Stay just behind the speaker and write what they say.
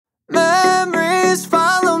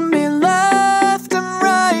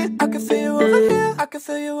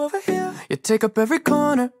can feel you over here. You take up every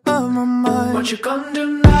corner of my mind. What you gonna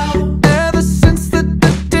do now? Ever since the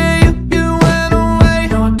day you went away,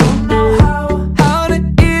 No, I don't know how to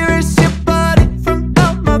erase your body from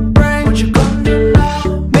out my brain. What you gonna do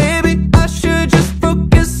now? Maybe I should just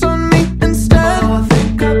focus on me instead. All I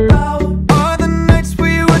think about are the nights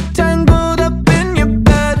we were tangled up in your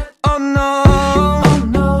bed. Oh no, oh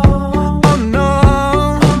no, oh no,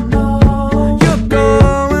 oh no. you're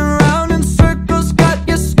going round in circles, got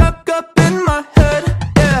you stuck up in my head.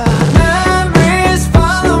 Yeah, memories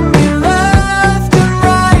follow me left and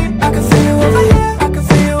right. I can feel you over here, I can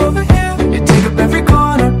feel you over here. You take up every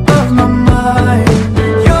corner of my mind.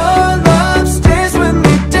 Your love stays with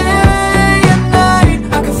me day and night.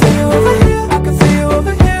 I can feel you over here, I can feel you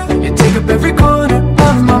over here. You take up every corner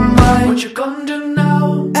of my mind. What you gonna do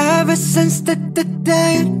now? Ever since the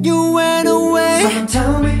day you went away, Someone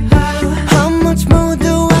tell me how much more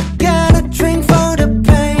do I gotta drink for the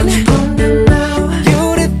pain? what you gonna do now?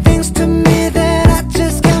 You did things to me that I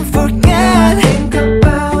just can't forget. Think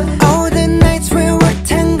about All the nights we were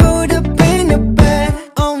tangled up in your bed.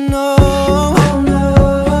 Oh no, oh no,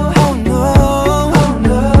 oh no, oh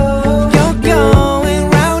no. you're going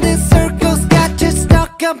round in circles, got you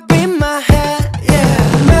stuck up in my head. Yeah,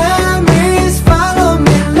 memories follow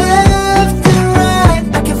me left and right.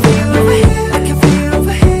 I can feel you over here, I can feel you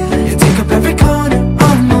over here. You take up every corner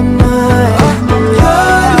of my mind. Your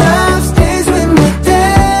love stays with me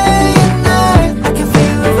day and night. I can feel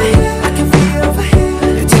you over here, I can feel you over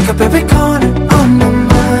here. You take up every corner of my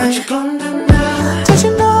What mind. you gonna do now? Did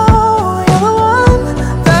you know you're the one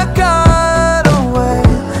that got away?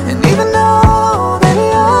 And even though, baby,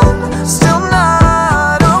 I'm still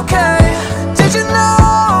not okay. Did you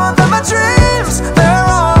know that my dreams, they're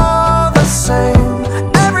all the same?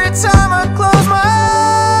 Every time I close my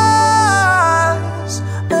eyes,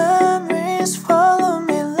 memories follow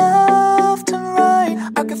me left and right.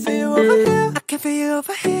 I can feel you over here, I can feel you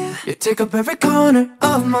over here. You take up every corner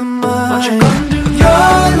of my mind. What you gonna do?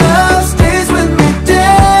 Your love stays with me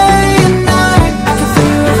day and night. I can feel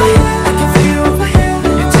you over here, I can feel you over here.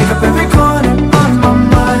 You take up every corner of my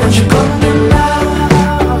mind. What you gonna do now?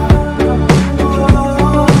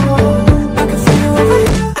 I can feel you over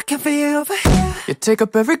here, I can feel you over here. You take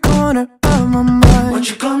up every corner of my mind. What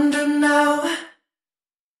you gonna do now?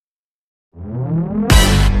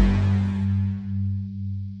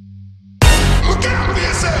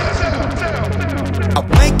 I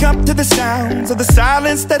wake up to the sounds of the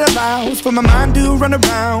silence that allows for my mind to run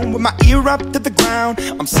around with my ear up to the ground.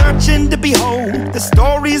 I'm searching to behold the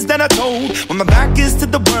stories that I told when my back is to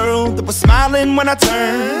the world that was smiling when I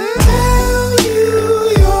turned. Tell you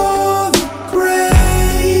you're the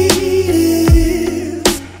greatest,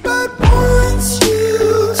 but once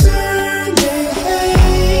you turn, they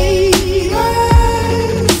hate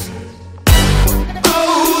us.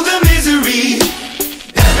 Oh, the misery.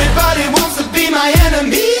 Everybody wants to be my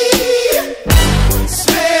enemy.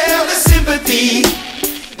 Smell the sympathy.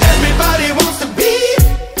 Everybody wants to be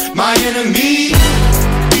my enemy.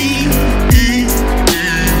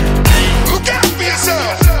 Look out for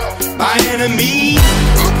yourself. My enemy.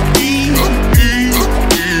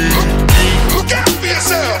 Look out for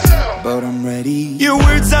yourself. But I'm ready. Your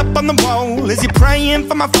words up on the wall as you're praying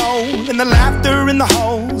for my phone, and the laughter in the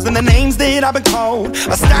halls and the names that I've been called.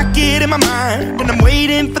 I stack it in my mind and I'm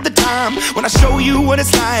waiting for the time when I show you what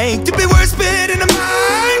it's like to be worse fit in the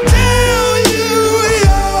mind. Tell you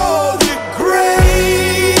you're the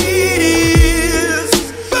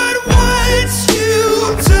greatest, but once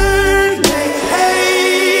you turn, they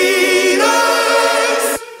hate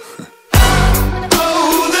us.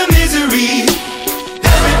 Oh, the misery.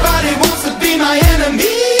 Everybody wants to be my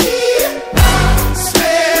enemy.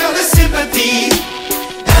 Spare the sympathy.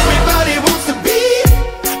 Everybody wants to be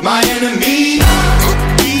my enemy.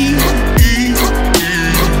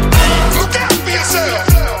 Look out for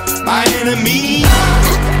yourself. My enemy.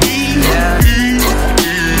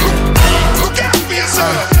 Look out for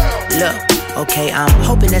yourself. Look, okay, I'm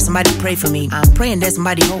hoping that somebody pray for me. I'm praying that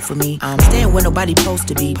somebody hope for me. I'm staying where nobody supposed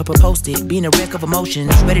to be. Posted, being a wreck of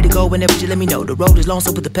emotions. Ready to go whenever you let me know. The road is long,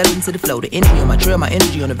 so put the pedal into the flow. The energy on my trail, my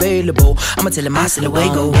energy unavailable. I'ma tell him my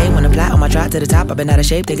silhouette go. Hey, when I fly on my drive to the top, I've been out of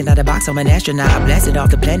shape, thinking out the box. I'm an astronaut. I blasted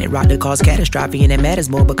off the planet, rock that caused catastrophe, and it matters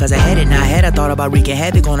more because I had it. Now I had, I thought about wreaking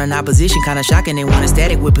havoc on an opposition. Kinda shocking, they want a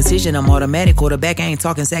static with precision. I'm automatic, quarterback. I ain't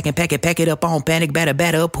talking second pack it up on panic, batter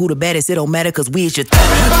up. Who the baddest? It don't matter, cause we is your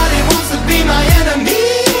Everybody wants to be my enemy.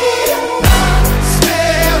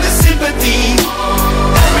 Spare the sympathy.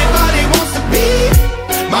 Everybody wants to be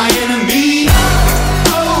my enemy.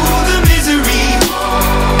 Oh, the misery.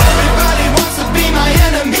 Everybody wants to be my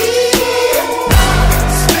enemy.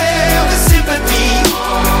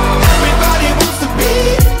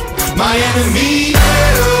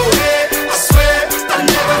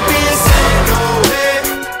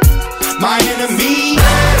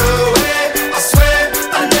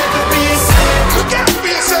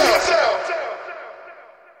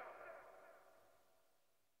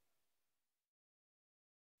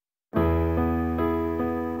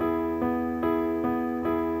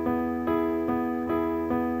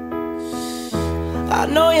 I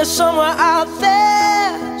know you're somewhere out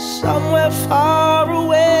there, somewhere far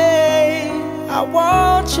away. I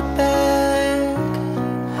want you back,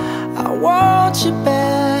 I want you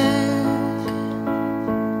back.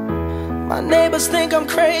 My neighbors think I'm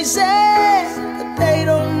crazy, but they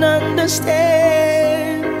don't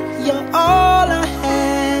understand. You're all I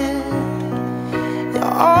had,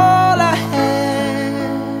 you're all I had.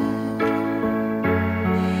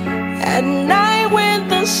 At night when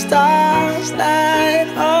the stars light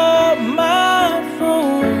up my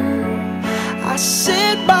room, I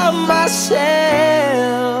sit by myself,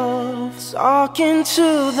 talking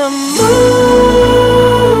to the moon,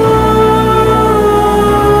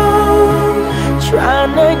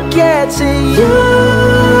 trying to get to you.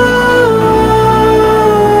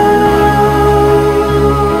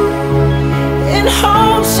 In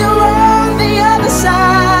hopes you're on the other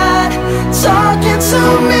side, talking to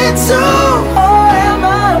me too. Or am I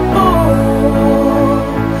a fool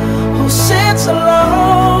who sits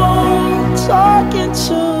alone, talking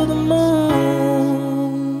to the moon?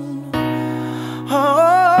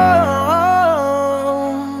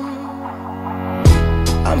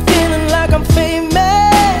 I'm feeling like I'm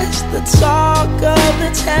famous, the talk of the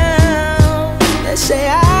town. They say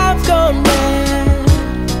I've gone mad,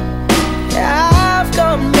 yeah, I've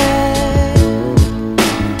gone mad.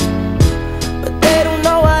 But they don't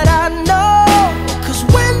know what I know, 'cause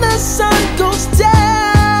when the sun goes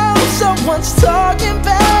down, someone's talking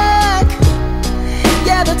back.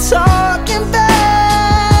 Yeah, they're talking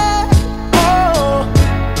back. Oh,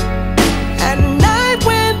 at night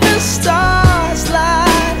when the stars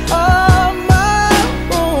light up my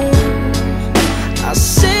room, I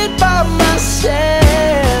sit by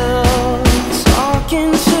myself,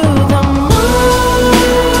 talking to the moon,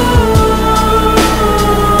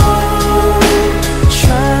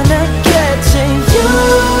 trying to get to you.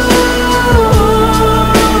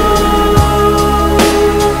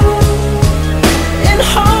 In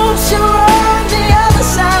hopes you're on the other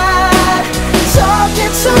side,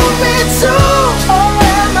 talking to me too. Or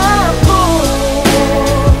am I a fool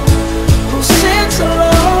who sits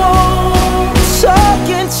alone,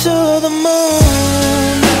 talking to the moon?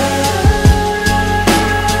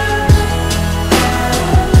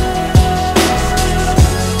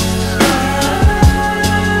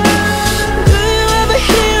 Do you ever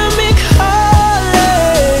hear me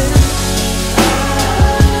calling?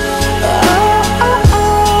 Oh, oh,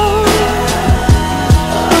 oh.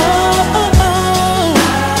 Oh, oh, oh.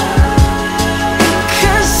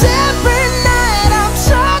 'Cause every night I'm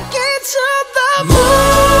talking to the moon,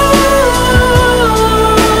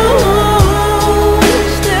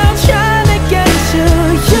 still trying to get to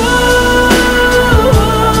you.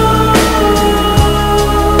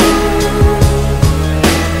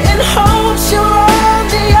 In hopes you're on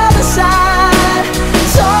the other side,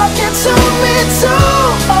 talking to me too.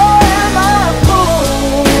 Or am I a fool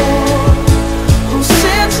who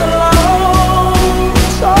sits alone,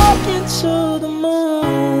 talking to the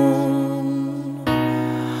moon?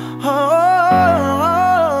 Oh,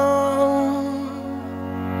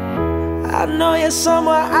 I know you're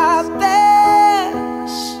somewhere